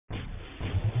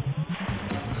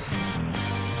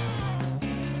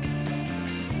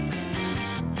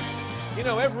You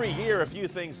know, every year a few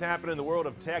things happen in the world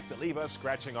of tech that leave us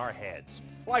scratching our heads.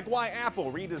 Like why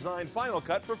Apple redesigned Final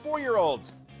Cut for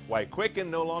 4-year-olds, why Quicken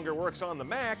no longer works on the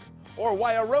Mac, or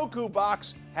why a Roku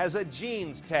box has a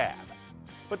Jeans tab.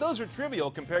 But those are trivial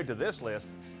compared to this list.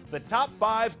 The top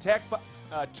 5 tech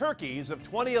turkeys of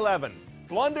 2011.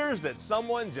 Blunders that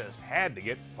someone just had to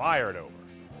get fired over.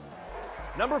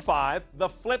 Number 5, the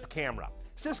Flip camera.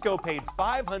 Cisco paid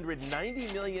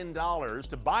 $590 million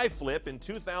to buy Flip in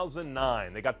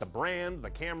 2009. They got the brand,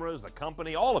 the cameras, the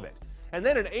company, all of it. And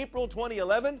then in April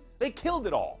 2011, they killed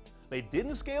it all. They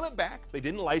didn't scale it back, they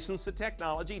didn't license the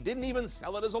technology, didn't even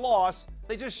sell it as a loss,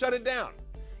 they just shut it down.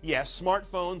 Yes,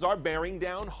 smartphones are bearing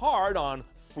down hard on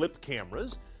Flip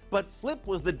cameras, but Flip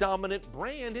was the dominant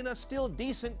brand in a still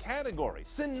decent category,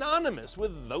 synonymous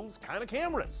with those kind of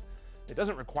cameras. It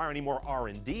doesn't require any more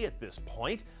R&D at this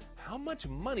point. How much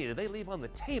money did they leave on the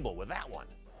table with that one?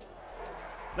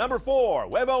 Number 4,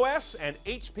 WebOS and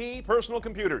HP personal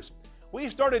computers. We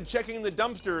started checking the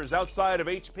dumpsters outside of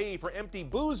HP for empty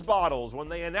booze bottles when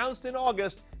they announced in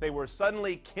August they were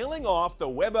suddenly killing off the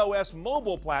WebOS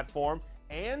mobile platform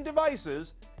and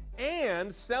devices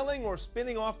and selling or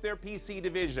spinning off their PC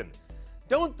division.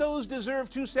 Don't those deserve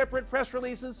 2 separate press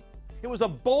releases? It was a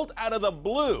bolt out of the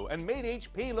blue and made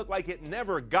HP look like it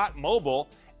never got mobile,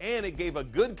 and it gave a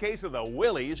good case of the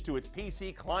willies to its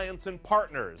PC clients and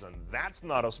partners, and that's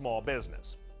not a small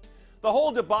business. The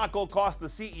whole debacle cost the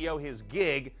CEO his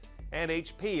gig and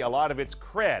HP a lot of its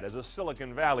cred as a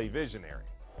Silicon Valley visionary.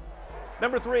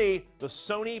 Number 3, the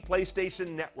Sony PlayStation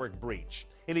Network breach.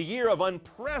 In a year of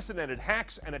unprecedented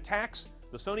hacks and attacks,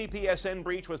 the Sony PSN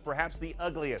breach was perhaps the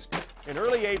ugliest. In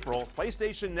early April,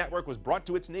 PlayStation Network was brought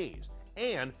to its knees,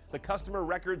 and the customer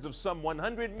records of some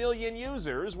 100 million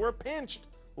users were pinched,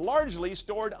 largely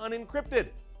stored unencrypted.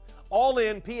 All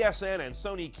in, PSN and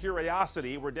Sony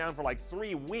Curiosity were down for like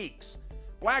 3 weeks.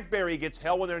 BlackBerry gets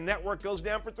hell when their network goes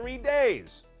down for 3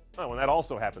 days. Oh, and that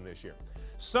also happened this year.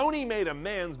 Sony made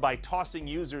amends by tossing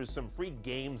users some free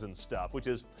games and stuff, which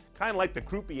is kind of like the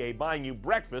croupier buying you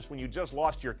breakfast when you just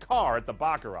lost your car at the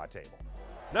baccarat table.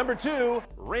 Number 2,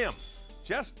 RIM.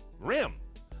 Just RIM.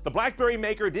 The BlackBerry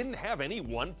maker didn't have any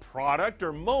one product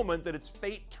or moment that its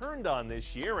fate turned on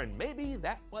this year, and maybe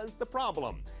that was the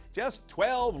problem. Just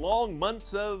 12 long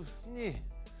months of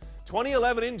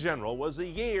 2011 in general was a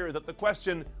year that the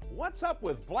question, what's up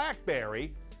with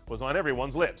BlackBerry, was on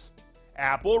everyone's lips.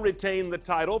 Apple retained the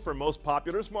title for most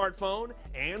popular smartphone,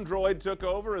 Android took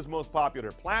over as most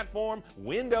popular platform,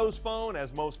 Windows Phone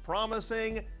as most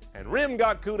promising, and RIM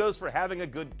got kudos for having a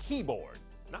good keyboard.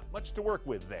 Not much to work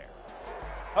with there.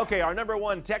 Okay, our number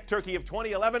 1 tech turkey of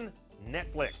 2011,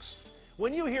 Netflix.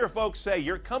 When you hear folks say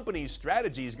your company's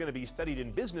strategy is going to be studied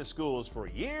in business schools for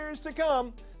years to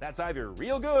come, that's either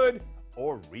real good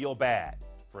or real bad.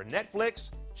 For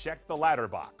Netflix, check the latter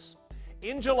box.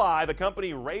 In July, the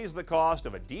company raised the cost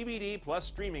of a DVD plus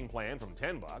streaming plan from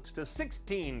 $10 to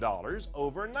 $16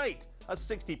 overnight, a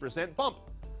 60% bump.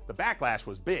 The backlash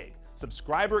was big.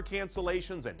 Subscriber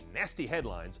cancellations and nasty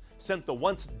headlines sent the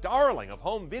once darling of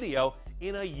home video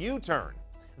in a U-turn.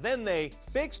 Then they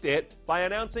fixed it by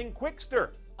announcing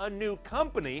Quickster, a new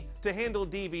company to handle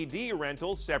DVD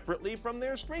rentals separately from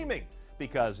their streaming,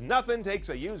 because nothing takes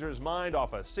a user's mind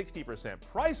off a 60%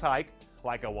 price hike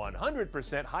like a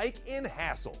 100% hike in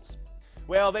hassles.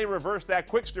 Well, they reversed that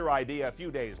Quickster idea a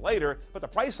few days later, but the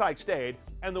price hike stayed,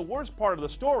 and the worst part of the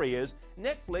story is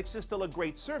Netflix is still a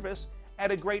great service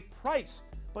at a great price,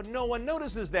 but no one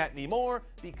notices that anymore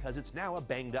because it's now a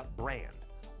banged-up brand.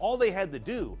 All they had to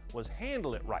do was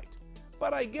handle it right.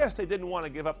 But I guess they didn't want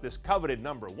to give up this coveted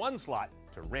number 1 slot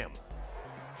to RIM.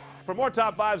 For more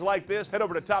top 5s like this, head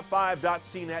over to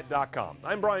top5.cnet.com.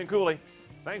 I'm Brian Cooley.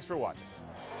 Thanks for watching.